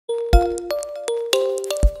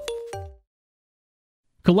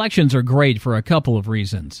Collections are great for a couple of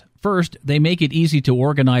reasons. First, they make it easy to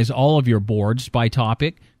organize all of your boards by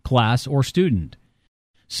topic, class, or student.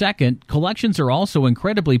 Second, collections are also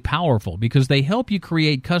incredibly powerful because they help you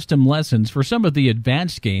create custom lessons for some of the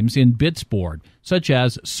advanced games in Bitsboard, such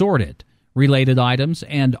as Sort It, Related Items,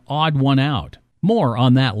 and Odd One Out. More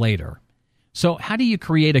on that later. So how do you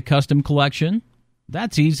create a custom collection?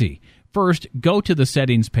 That's easy. First, go to the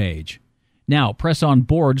Settings page. Now, press on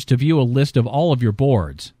Boards to view a list of all of your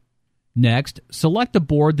boards. Next, select the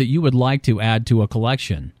board that you would like to add to a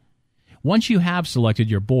collection. Once you have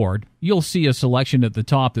selected your board, you'll see a selection at the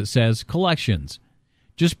top that says Collections.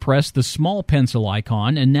 Just press the small pencil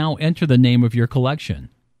icon and now enter the name of your collection.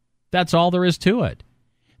 That's all there is to it.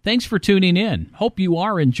 Thanks for tuning in. Hope you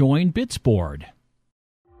are enjoying Bitsboard.